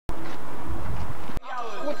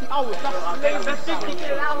hours. That's slavery. That's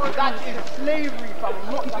 50p an hour. That is slavery, fam.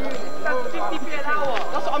 I'm not doing it. That's 50p an hour.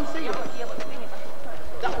 That's what I'm saying.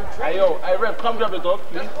 Hey yo, hey Rev, come grab the dog,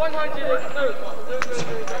 please. That's 100 no.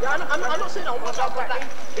 Yeah, I'm not saying I want that.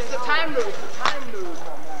 It's the time though. It's the time though.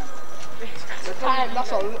 The time.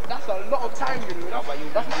 That's a lot of time, you know.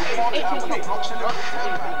 That's not part time.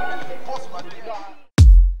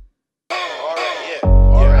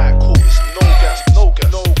 Alright, cool. It's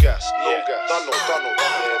no gas. Yeah, done.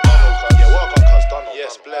 Yeah, welcome, cuz, done.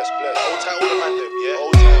 Yes, bless. Hold tight all the man them, yeah?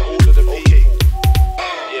 Hold tight all of them, okay.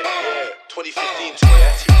 Yeah. 2015 to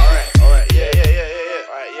alright, yeah.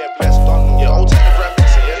 Alright, yeah, bless, done. Yeah, hold tight the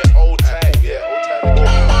graphics, yeah? Hold tight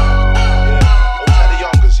the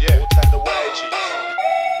youngers, yeah? Hold tight the YGs.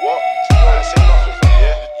 What? Alright, say nothing,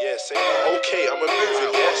 yeah? Say nothing. Okay, I'm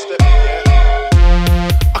moving, yeah? Stepping,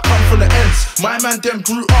 yeah? I come from the ends. My man them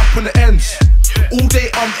grew up in the ends. All day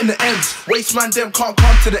I'm in the ends. Waste man them can't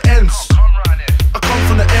come to the ends. I come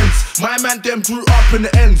from the ends. My man them grew up in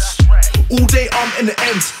the ends. All day I'm in the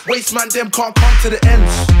ends. Waste man them can't come to the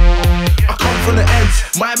ends. I come from the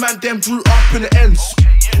ends. My man them grew up in the ends.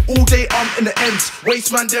 All day I'm in the ends.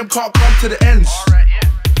 Waste man them can't come to the ends.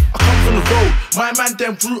 I come from the road. My man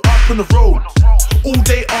them grew up on the road. All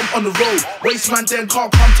day I'm on the road. Waste man then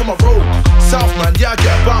can't come to my road. South man, yeah I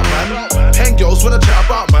get about man. Pen girls when I chat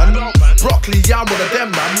about man. Broccoli, yeah I'm one of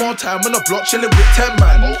them man. More time on the block chilling with 10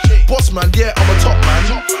 man. Boss man, yeah I'm a top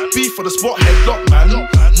man. Beef for the spot, headlock man.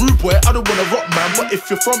 Rude boy, I don't wanna rock man. But if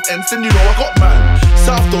you're from Endz, then you know I got man.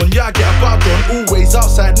 South Don, yeah I get about Don. Always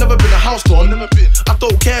outside, never been a house Don. I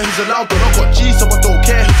don't care who's allowed Don. I got G so I don't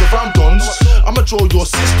care who's around Dons. I'ma draw your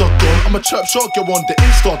sister Don. I'm a chirp shot girl on the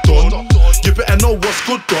Insta Don. You better know what's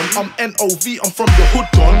good Don. I'm NOV, I'm from the hood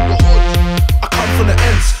Don. I come from the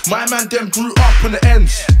ends. My man them grew up in the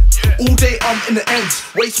ends. All day I'm in the ends.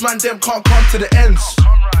 Waste man them can't come to the ends.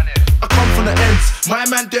 I come from the ends. My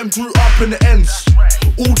man them grew up in the ends.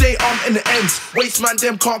 All day I'm in the ends. Waste man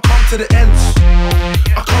them can't come to the ends.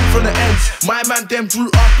 I come from the ends. My man them grew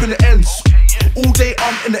up in the ends. All day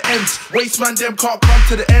I'm in the ends. Waste man them can't come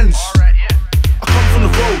to the ends. I come from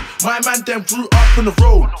the road. My man them grew up on the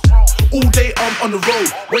road. All day I'm on the road.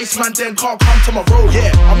 Waste man then can't come to my road.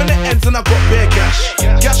 Yeah, I'm in the ends and I got bare gash.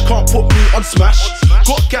 Gash can't put me on smash.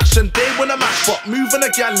 Got gash and they wanna mash, but moving a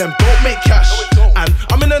gal them don't make cash. And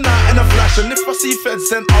I'm in the night in a flash, and if I see feds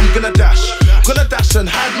then I'm gonna dash. Gonna dash and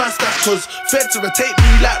hide my stash, cause feds irritate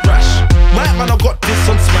me like rash. My man I got this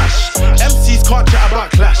on smash. MCs can't chat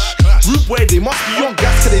about clash. Rude boy they must be on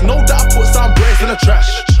gas, cause they know that I put some boys in the trash.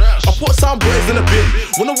 I put some boys in the bin.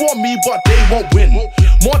 Wanna want me but they won't win.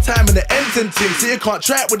 More time in the ends and things, so you can't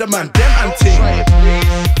try it with a man, them and ting.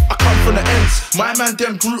 I come from the ends. My man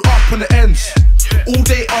them grew up in the ends. All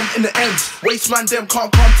day I'm in the ends. Waste man them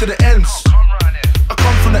can't come to the ends. I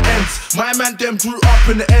come from the ends. My man them grew up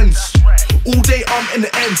in the ends. All day I'm in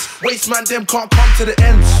the ends. Waste man them can't come to the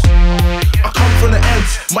ends. I come from the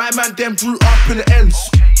ends. My man them grew up in the ends.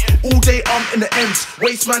 All day I'm in the ends.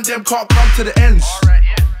 Waste man them can't come to the ends.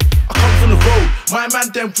 I come from the road. My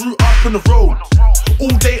man them grew up on the road.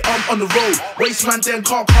 All day I'm on the road. Waste man them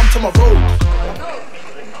can't come to my road.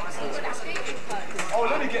 Oh,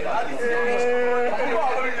 let me get that.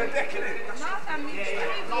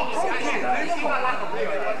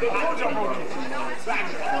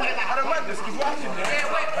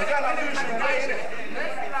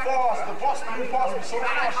 Fast, the boss passed me so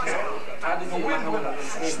fast, and the wind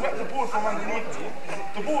swept the board from underneath me.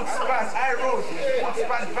 The board spans, I rose, the board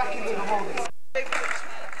spans back into the road.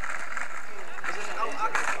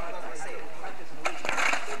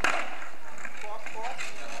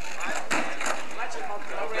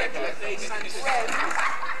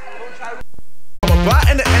 I'm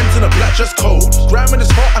about in the ends and the black just cold. Grind when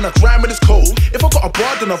it's hot and I grind when it's cold. If I got a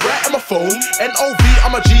bar then I write on my phone. NOV,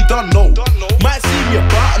 I'm a G, done know. Might see me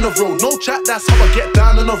about on the road. No chat, that's how I get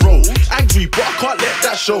down on the road. Angry but I can't let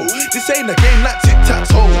that show. This ain't a game like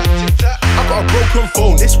tic-tac-toe. I got a broken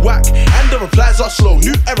phone, it's whack and the replies are slow.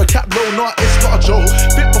 New era cap low, nah it's not a joke.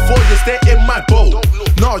 Bit before you stay in my boat.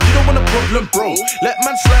 Nah, you don't want a problem bro. Let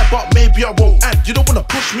man slide but maybe I won't. And you don't wanna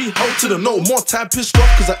push me out to the no. More time pissed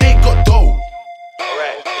off cause I ain't got dough.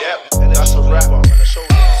 Alright, yep, that's a wrap.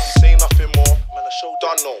 Say nothing more, man, I show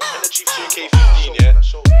done no. Energy 2K15, yeah? You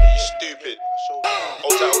stupid.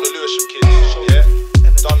 Hold tight all the Lewisham kids.